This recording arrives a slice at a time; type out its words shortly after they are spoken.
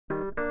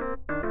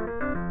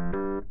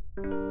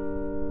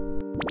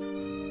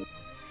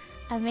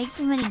make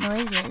so many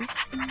noises.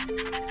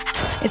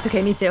 It's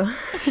okay, me too.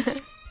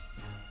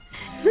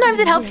 Sometimes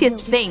it helps you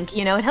think,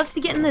 you know? It helps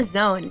you get in the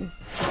zone.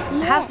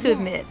 I have to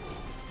admit.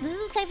 This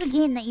is the type of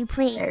game that you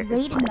play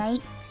late at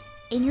night,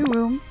 in your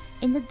room,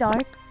 in the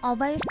dark, all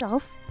by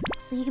yourself.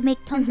 So you can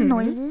make tons of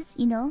noises,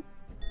 you know?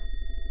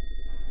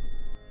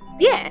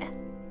 Yeah.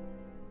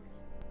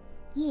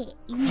 Yeah,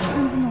 you make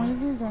tons of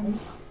noises and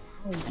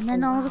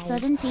then all of a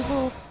sudden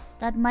people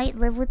that might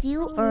live with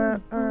you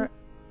or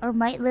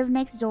might live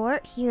next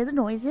door hear the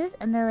noises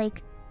and they're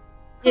like,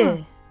 huh,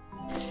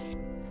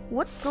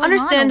 what's going on?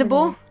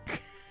 Understandable.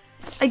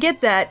 I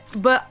get that,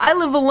 but I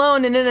live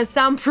alone and in a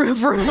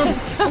soundproof room.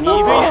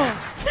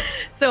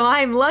 So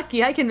I'm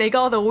lucky I can make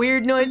all the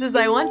weird noises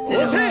I want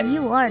to. Man,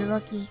 you are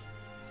lucky.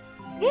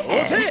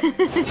 Yeah.